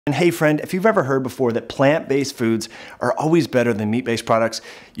And hey friend, if you've ever heard before that plant-based foods are always better than meat-based products,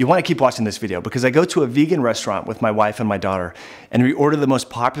 you want to keep watching this video because I go to a vegan restaurant with my wife and my daughter and we order the most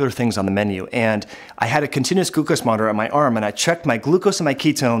popular things on the menu. And I had a continuous glucose monitor on my arm and I checked my glucose and my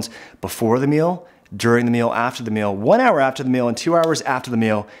ketones before the meal, during the meal, after the meal, 1 hour after the meal, and 2 hours after the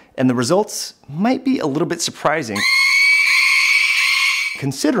meal. And the results might be a little bit surprising,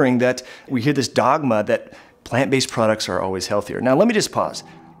 considering that we hear this dogma that plant-based products are always healthier. Now let me just pause.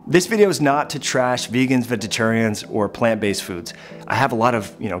 This video is not to trash vegans, vegetarians, or plant-based foods. I have a lot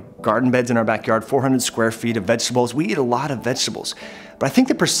of, garden beds in our backyard, 400 square feet of vegetables. We eat a lot of vegetables. But I think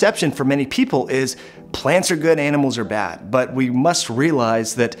the perception for many people is plants are good, animals are bad. But we must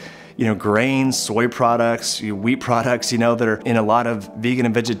realize that, grains, soy products, wheat products, that are in a lot of vegan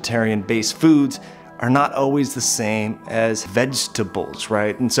and vegetarian-based foods are not always the same as vegetables,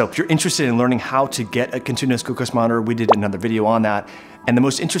 right? And so if you're interested in learning how to get a continuous glucose monitor, we did another video on that. And the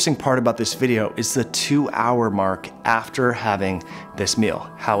most interesting part about this video is the 2-hour mark after having this meal,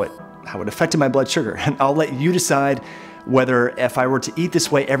 how it affected my blood sugar. And I'll let you decide whether if I were to eat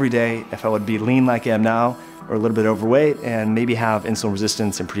this way every day, if I would be lean like I am now, or a little bit overweight and maybe have insulin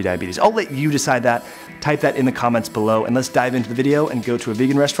resistance and prediabetes. I'll let you decide that. Type that in the comments below and let's dive into the video and go to a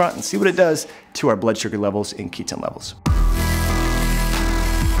vegan restaurant and see what it does to our blood sugar levels and ketone levels.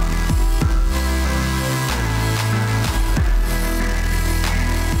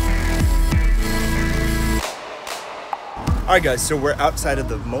 All right guys, so we're outside of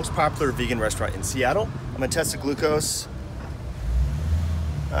the most popular vegan restaurant in Seattle. I'm gonna test the glucose.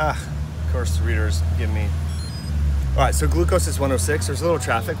 Of course the readers give me. All right, so glucose is 106. There's a little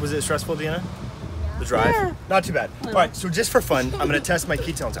traffic. Was it stressful, Deanna? The drive? Yeah. Not too bad. All right, so just for fun, I'm gonna test my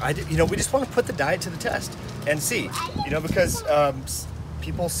ketones. We just wanna put the diet to the test and see, because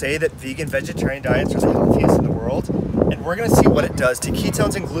people say that vegan, vegetarian diets are the healthiest in the world, and we're gonna see what it does to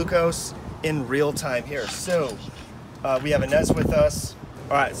ketones and glucose in real time here. So, we have Inez with us.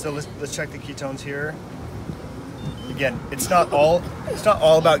 All right, so let's check the ketones here. Again, it's not all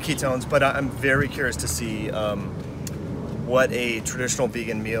about ketones, but I'm very curious to see what a traditional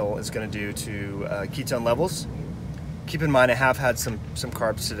vegan meal is going to do to ketone levels. Keep in mind, I have had some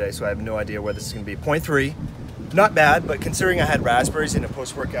carbs today, so I have no idea where this is going to be. 0.3, not bad, but considering I had raspberries in a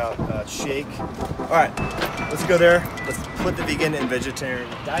post-workout shake. All right, let's go there. Let's put the vegan and vegetarian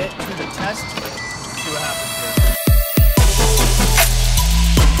diet to the test. See what happens here.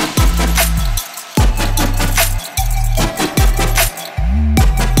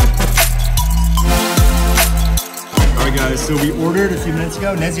 Guys, so we ordered a few minutes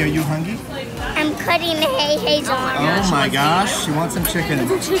ago. Nezzy, are you hungry? I'm cutting the hay on. Oh my gosh, she wants some chicken.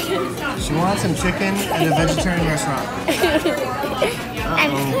 She wants some chicken at a vegetarian restaurant.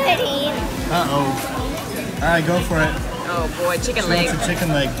 I'm cutting. Uh-oh. All right, go for it. Oh boy, chicken leg. She wants a chicken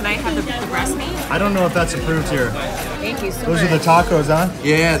leg. Can I have the breast meat? I don't know if that's approved here. Thank you so Those much. are the tacos, huh?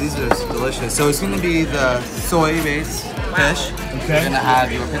 Yeah, these are delicious. So it's going to be the soy-based fish. Okay. You're going to have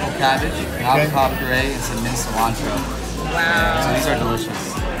your pickled cabbage, avocado puree, and some minced cilantro. Wow. So these are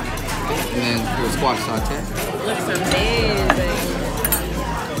delicious. And then your squash saute. Looks amazing.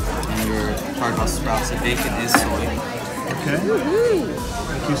 And your charred Brussels sprouts. The bacon is soy. Okay.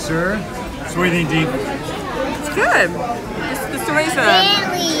 Thank you, sir. So what do you think, Dee? It's good. The soy's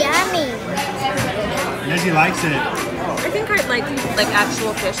Really yummy. Nezzy likes it. I think I'd like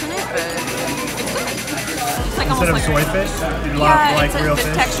actual fish in it, but it's good. It's like Instead of almost soy like fish? You like real the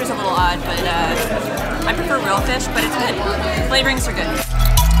fish? texture's a little odd, but I prefer real fish, but it's good. Flavorings are good.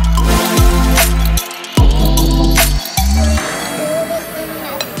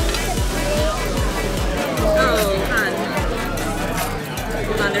 Oh, hon.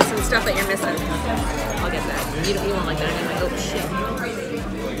 Hold on, there's some stuff that you're missing. I'll get that. You won't like that anyway. Oh, shit.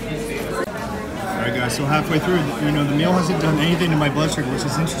 All right, guys, so halfway through, the meal hasn't done anything to my blood sugar, which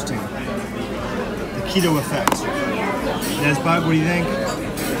is interesting. The keto effect. Nesbog, what do you think?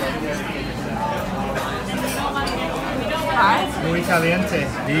 Muy caliente.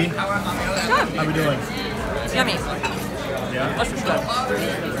 Dee? How we doing? It's yummy. Yeah? This is good.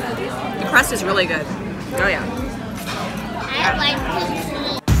 The crust is really good. Oh yeah. I like pizza.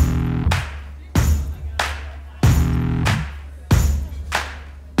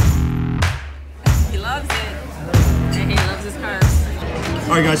 He loves it. And he loves his carbs.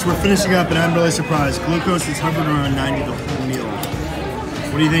 All right, guys, so we're finishing up, and I'm really surprised. Glucose is hovering around 90 the whole meal.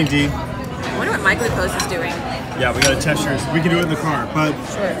 What do you think, Dee? I wonder what my glucose is doing. Yeah, we got to test yours. We can do it in the car, but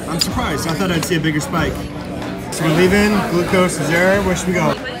I'm surprised. I thought I'd see a bigger spike. So we're leaving. Glucose is there. Where should we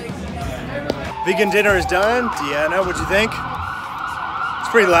go? Vegan dinner is done. Deanna, what'd you think? It's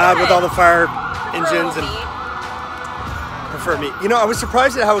pretty loud with all the fire engines and prefer meat. You know, I was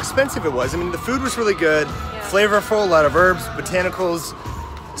surprised at how expensive it was. I mean, the food was really good, flavorful, a lot of herbs, botanicals,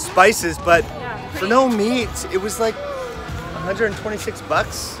 spices, but for no meat, it was like 126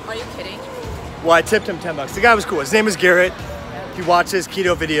 bucks. Are you kidding? Well, I tipped him 10 bucks. The guy was cool. His name is Garrett. He watches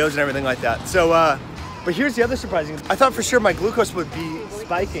keto videos and everything like that. So, but here's the other surprising. I thought for sure my glucose would be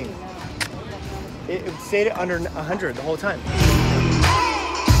spiking. It stayed at under 100 the whole time.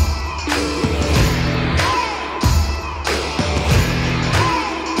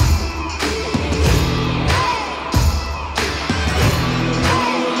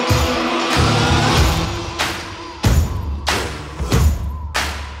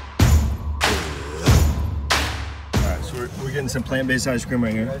 We're getting some plant-based ice cream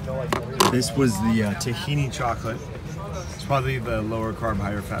right here. This was the tahini chocolate. It's probably the lower carb,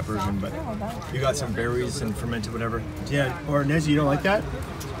 higher fat version, but you got some berries and fermented whatever. Yeah, or Nezzy, you don't like that?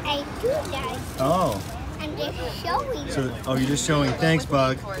 I do that. Oh. I'm just showing. So, oh, you're just showing. Thanks,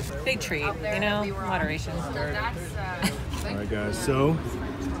 Bug. Big treat, you know, moderation. All right, guys, so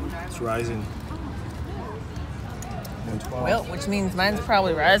it's rising. 112. Well, which means mine's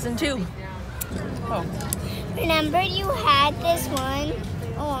probably rising too. Oh. Remember you had this one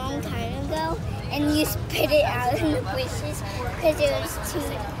a long time ago and you spit it out in the bushes because it was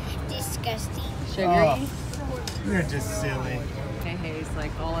too disgusting. Sugary. Oh, you're just silly. Hey, he's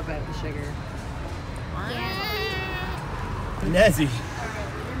like all about the sugar. Yeah. Nezzy,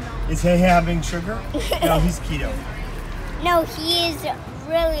 is he having sugar? No, he's keto. No, he is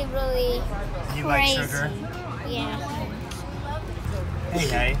really, really He crazy. likes sugar? Yeah.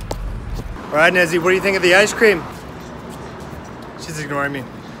 Hey. All right, Nezzy, what do you think of the ice cream? She's ignoring me.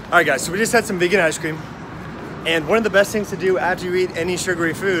 All right, guys, so we just had some vegan ice cream. And one of the best things to do after you eat any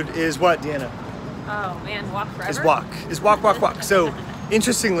sugary food is what, Deanna? Oh man, walk forever. Is walk. So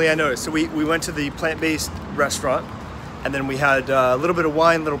interestingly, I noticed, so we went to the plant-based restaurant and then we had a little bit of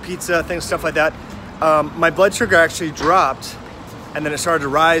wine, little pizza, things, stuff like that. My blood sugar actually dropped and then it started to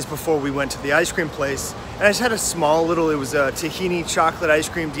rise before we went to the ice cream place. And I just had a small little, it was a tahini chocolate ice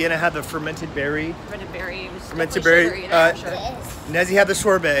cream. Deanna had the fermented berry. Fermented berry. It was Fermented definitely berry. sugary, Nezzy had the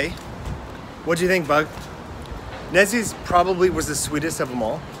sorbet. What'd you think, Bug? Nezzy's probably was the sweetest of them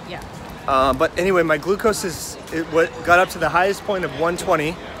all. Yeah. But anyway, my glucose got up to the highest point of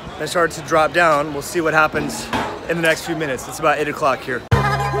 120. Then started to drop down. We'll see what happens in the next few minutes. It's about 8 o'clock here.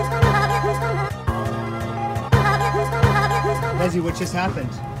 Nezzy, what just happened?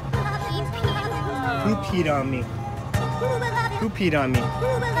 Who peed on me? Who peed on me?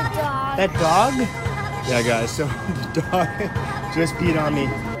 That dog? Yeah, guys, so the dog just peed on me.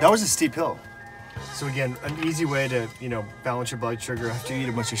 That was a steep hill. So again, an easy way to, you know, balance your blood sugar after you eat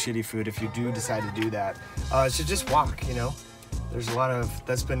a bunch of shitty food, if you do decide to do that, is to just walk, you know. There's a lot of,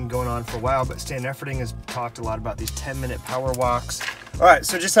 that's been going on for a while, but Stand Efforting has talked a lot about these 10-minute power walks. All right,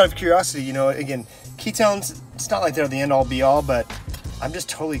 so just out of curiosity, you know, again, ketones, it's not like they're the end all be all, but I'm just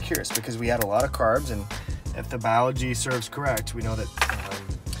totally curious because we had a lot of carbs, and if the biology serves correct, we know that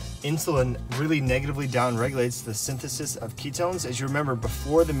insulin really negatively downregulates the synthesis of ketones. As you remember,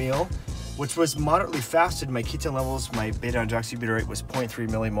 before the meal, which was moderately fasted, my ketone levels, my beta-hydroxybutyrate was 0.3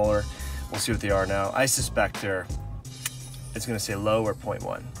 millimolar. We'll see what they are now. I suspect it's gonna say low or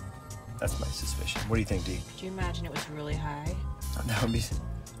 0.1. That's my suspicion. What do you think, Dee? Could you imagine it was really high? That would be...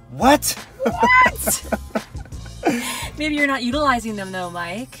 What? What? Maybe you're not utilizing them though,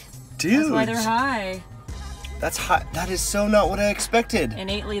 Mike. Dude. That's why they're high. That's high. That is so not what I expected.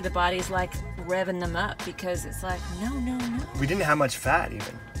 Innately, the body's like revving them up because it's like, no. We didn't have much fat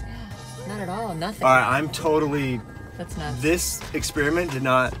even. Yeah, not at all, nothing. All right, I'm totally... That's nuts. This experiment did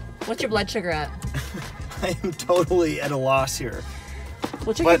not... What's your blood sugar at? I am totally at a loss here.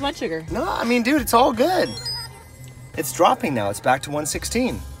 We'll check your blood sugar. No, I mean, dude, it's all good. It's dropping now. It's back to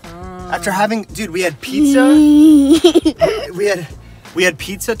 116. After having, dude, we had pizza. we had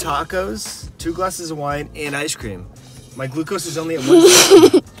pizza, tacos, 2 glasses of wine, and ice cream. My glucose is only at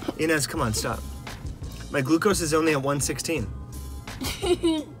 116. Inez, come on, stop. My glucose is only at 116.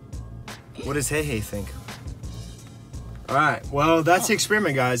 What does Hey think? All right, well, that's the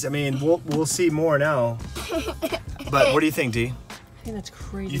experiment, guys. I mean, we'll see more now. But what do you think, Dee? I think that's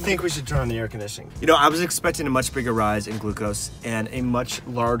crazy. You think we should turn on the air conditioning? You know, I was expecting a much bigger rise in glucose and a much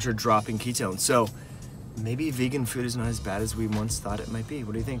larger drop in ketones. So maybe vegan food is not as bad as we once thought it might be.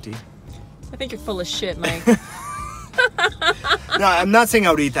 What do you think, Dee? I think you're full of shit, Mike. No, I'm not saying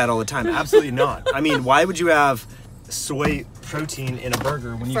I would eat that all the time. Absolutely not. I mean, why would you have soy protein in a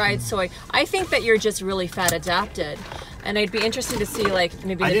burger when you fried soy? I think that you're just really fat adapted. And I'd be interested to see, like,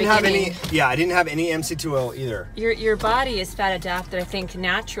 maybe in the beginning. I didn't have any MC2L either. Your body is fat adapted. I think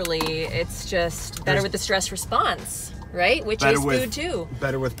naturally it's just better with the stress response. right? Which is food too.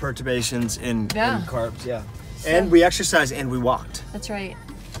 Better with perturbations in carbs, yeah. So, and we exercised and we walked. That's right.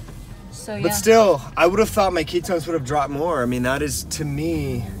 So yeah. But still, I would have thought my ketones would have dropped more. I mean, that is, to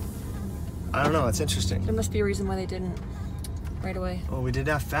me, I don't know, it's interesting. There must be a reason why they didn't right away. Well, we did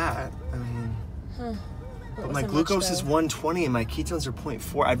have fat. I mean, but my Wasn't glucose much, is though. 120 and my ketones are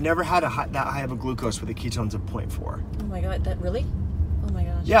 0.4. I've never had that high of a glucose with the ketones of 0.4. Oh my god, that really? Oh my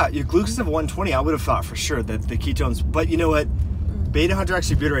gosh. Yeah, your glucose of 120, I would have thought for sure that the ketones, but you know what?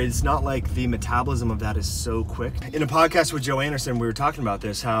 Beta-hydroxybutyrate, it's not like the metabolism of that is so quick. In a podcast with Joe Anderson, we were talking about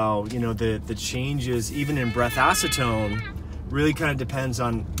this, how, you know, the changes even in breath acetone really kind of depends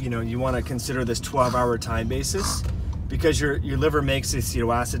on, you know, you want to consider this 12-hour time basis because your liver makes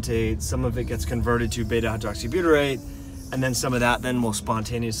acetoacetate, some of it gets converted to beta-hydroxybutyrate, and then some of that then will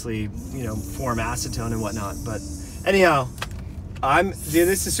spontaneously, you know, form acetone and whatnot. But anyhow,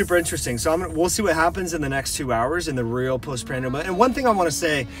 this is super interesting. So we'll see what happens in the next 2 hours in the real postprandial. And one thing I want to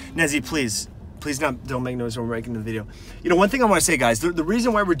say, Nezzy, please don't make noise when we're making the video. You know, one thing I want to say, guys, the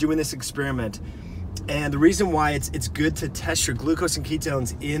reason why we're doing this experiment and the reason why it's good to test your glucose and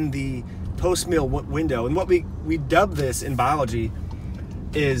ketones in the post-meal window, and what we dub this in biology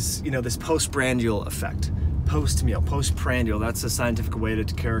is, you know, this postprandial effect. Post-meal, postprandial, that's a scientific way to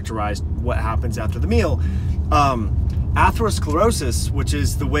characterize what happens after the meal. Atherosclerosis, which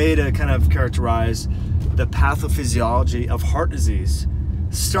is the way to kind of characterize the pathophysiology of heart disease,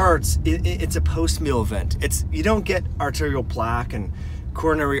 starts, it's a post-meal event. You don't get arterial plaque and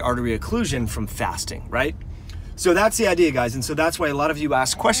coronary artery occlusion from fasting, right? So that's the idea, guys. And so that's why a lot of you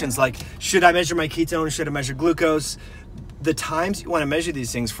ask questions like, should I measure my ketones? Should I measure glucose? The times you want to measure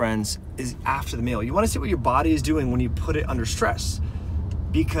these things, friends, is after the meal. You want to see what your body is doing when you put it under stress,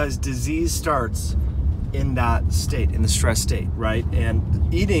 because disease starts in that state, in the stress state, right?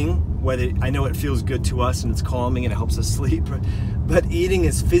 And eating, whether, I know it feels good to us and it's calming and it helps us sleep, but eating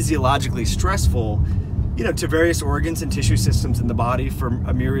is physiologically stressful, you know, to various organs and tissue systems in the body for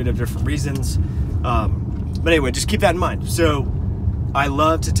a myriad of different reasons. But anyway, just keep that in mind. So I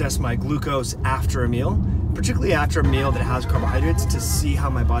love to test my glucose after a meal, particularly after a meal that has carbohydrates, to see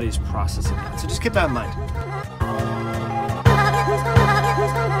how my body is processing that. So just keep that in mind.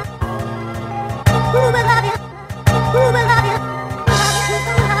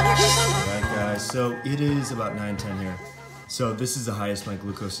 Alright guys, so it is about 9:10 here. So this is the highest my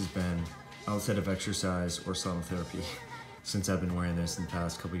glucose has been outside of exercise or sauna therapy since I've been wearing this in the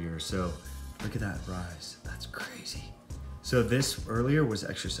past couple years. So look at that rise, that's crazy. So this earlier was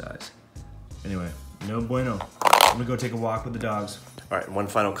exercise. Anyway, no bueno. I'm gonna go take a walk with the dogs. All right, one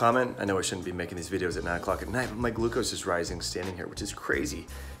final comment. I know I shouldn't be making these videos at 9 o'clock at night, but my glucose is rising standing here, which is crazy.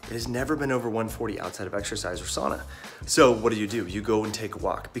 It has never been over 140 outside of exercise or sauna. So what do? You go and take a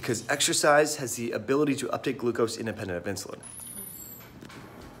walk, because exercise has the ability to uptake glucose independent of insulin.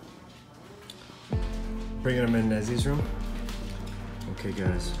 Bringing them in Nezzy's room. Okay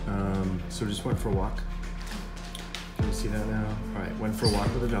guys, so just went for a walk. Can you see that now? All right, went for a walk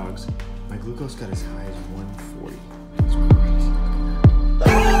with the dogs. My glucose got as high as 140. It's crazy.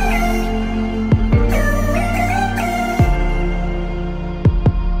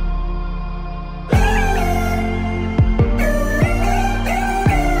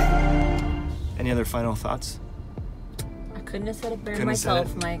 Any other final thoughts? I couldn't have said it better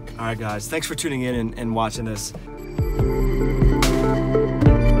myself, Mike. All right, guys, thanks for tuning in and watching this.